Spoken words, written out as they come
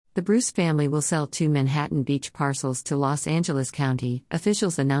The Bruce family will sell 2 Manhattan Beach parcels to Los Angeles County,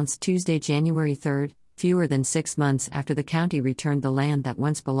 officials announced Tuesday, January 3, fewer than 6 months after the county returned the land that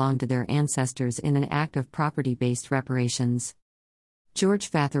once belonged to their ancestors in an act of property-based reparations. George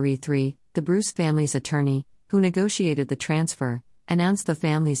Fathery III, the Bruce family's attorney, who negotiated the transfer, announced the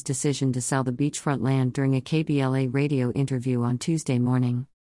family's decision to sell the beachfront land during a KBLA radio interview on Tuesday morning.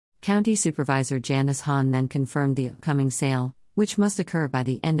 County Supervisor Janice Hahn then confirmed the upcoming sale, which must occur by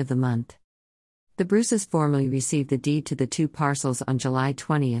the end of the month. The Bruces formally received the deed to the 2 parcels on July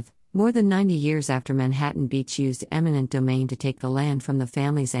 20, more than 90 years after Manhattan Beach used eminent domain to take the land from the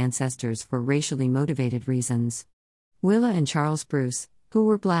family's ancestors for racially motivated reasons. Willa and Charles Bruce, who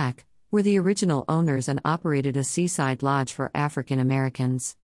were black, were the original owners and operated a seaside lodge for African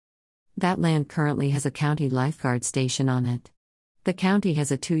Americans. That land currently has a county lifeguard station on it. The county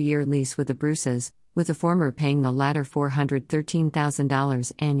has a 2-year lease with the Bruces, with the former paying the latter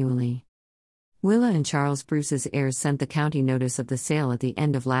 $413,000 annually. Willa and Charles Bruce's heirs sent the county notice of the sale at the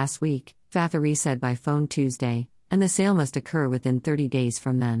end of last week, Fathery said by phone Tuesday, and the sale must occur within 30 days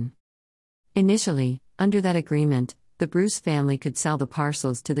from then. Initially, under that agreement, the Bruce family could sell the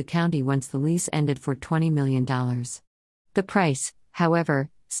parcels to the county once the lease ended for $20 million. The price, however,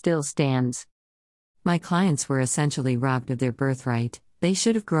 still stands. "My clients were essentially robbed of their birthright. They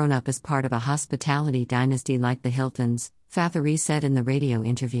should have grown up as part of a hospitality dynasty like the Hiltons," Fathery said in the radio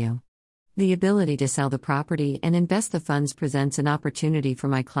interview. "The ability to sell the property and invest the funds presents an opportunity for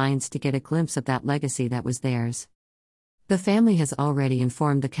my clients to get a glimpse of that legacy that was theirs." The family has already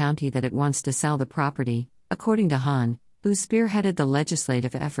informed the county that it wants to sell the property, according to Hahn, who spearheaded the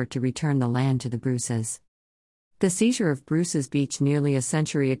legislative effort to return the land to the Bruces. The seizure of Bruce's Beach nearly a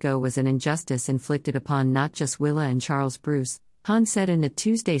century ago was an injustice inflicted upon not just Willa and Charles Bruce, Hahn said in a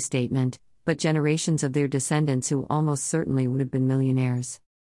Tuesday statement, but generations of their descendants who almost certainly would have been millionaires.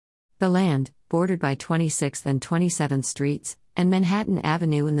 The land, bordered by 26th and 27th Streets, and Manhattan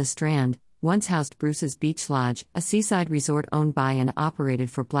Avenue in the Strand, once housed Bruce's Beach Lodge, a seaside resort owned by and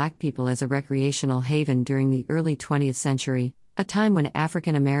operated for black people as a recreational haven during the early 20th century, a time when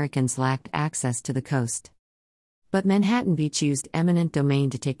African Americans lacked access to the coast. But Manhattan Beach used eminent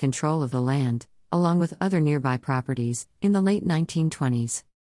domain to take control of the land, along with other nearby properties, in the late 1920s.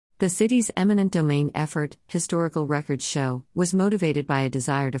 The city's eminent domain effort, historical records show, was motivated by a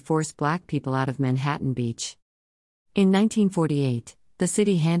desire to force black people out of Manhattan Beach. In 1948, the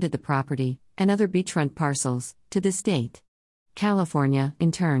city handed the property, and other beachfront parcels, to the state. California,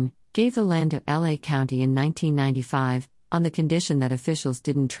 in turn, gave the land to LA County in 1995, on the condition that officials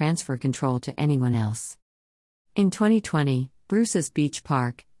didn't transfer control to anyone else. In 2020, Bruce's Beach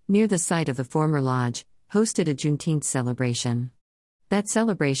Park, near the site of the former lodge, hosted a Juneteenth celebration. That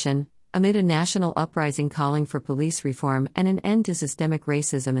celebration, amid a national uprising calling for police reform and an end to systemic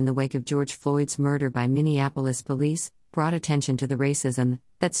racism in the wake of George Floyd's murder by Minneapolis police, brought attention to the racism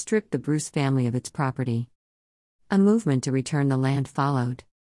that stripped the Bruce family of its property. A movement to return the land followed.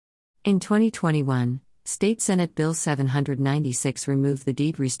 In 2021, State Senate Bill 796 removed the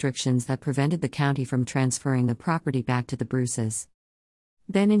deed restrictions that prevented the county from transferring the property back to the Bruces.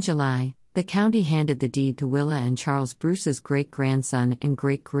 Then in July, the county handed the deed to Willa and Charles Bruce's great-grandson and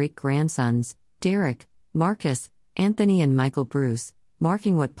great-great-grandsons, Derek, Marcus, Anthony and Michael Bruce,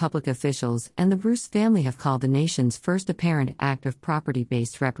 marking what public officials and the Bruce family have called the nation's first apparent act of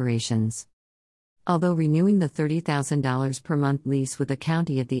property-based reparations. Although renewing the $30,000 per month lease with the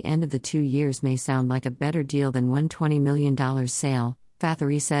county at the end of the 2 years may sound like a better deal than one $20 million sale,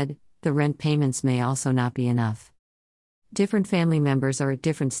 Fathery said, the rent payments may also not be enough. Different family members are at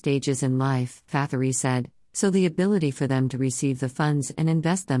different stages in life, Fathery said, so the ability for them to receive the funds and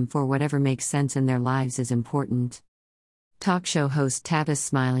invest them for whatever makes sense in their lives is important. Talk show host Tavis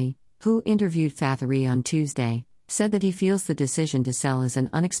Smiley, who interviewed Fathery on Tuesday, said that he feels the decision to sell is an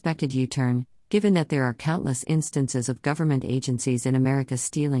unexpected U-turn, given that there are countless instances of government agencies in America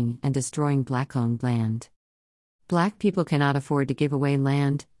stealing and destroying black-owned land. Black people cannot afford to give away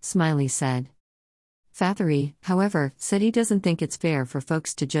land, Smiley said. Fathery, however, said he doesn't think it's fair for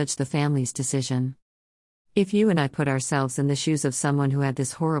folks to judge the family's decision. "If you and I put ourselves in the shoes of someone who had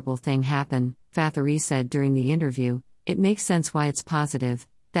this horrible thing happen," Fathery said during the interview, "it makes sense why it's positive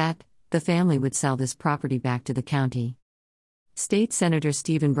that the family would sell this property back to the county." State Senator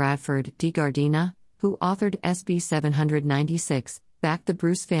Stephen Bradford DeGardina, who authored SB 796, backed the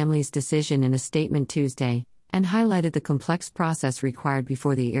Bruce family's decision in a statement Tuesday, and highlighted the complex process required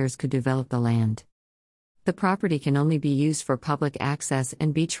before the heirs could develop the land. The property can only be used for public access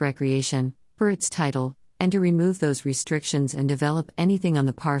and beach recreation, per its title, and to remove those restrictions and develop anything on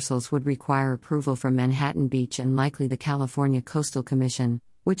the parcels would require approval from Manhattan Beach and likely the California Coastal Commission,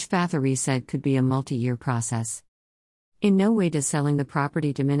 which Fathery said could be a multi-year process. In no way does selling the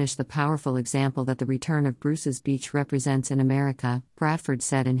property diminish the powerful example that the return of Bruce's Beach represents in America, Bradford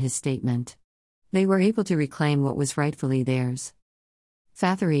said in his statement. They were able to reclaim what was rightfully theirs.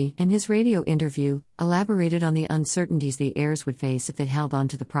 Fathery, in his radio interview, elaborated on the uncertainties the heirs would face if they held on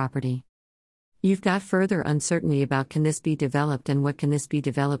to the property. You've got further uncertainty about can this be developed and what can this be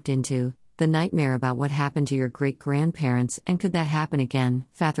developed into, the nightmare about what happened to your great-grandparents and could that happen again,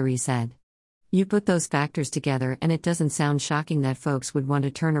 Fathery said. You put those factors together and it doesn't sound shocking that folks would want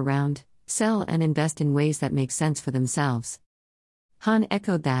to turn around, sell and invest in ways that make sense for themselves. Hahn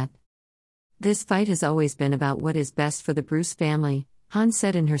echoed that. This fight has always been about what is best for the Bruce family, Hahn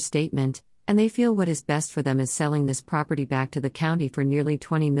said in her statement, and they feel what is best for them is selling this property back to the county for nearly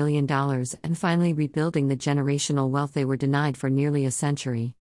 $20 million and finally rebuilding the generational wealth they were denied for nearly a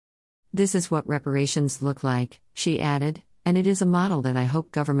century. This is what reparations look like, she added, and it is a model that I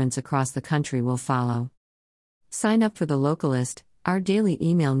hope governments across the country will follow. Sign up for The Localist, our daily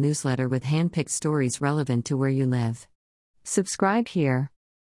email newsletter with hand-picked stories relevant to where you live. Subscribe here.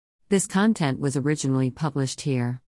 This content was originally published here.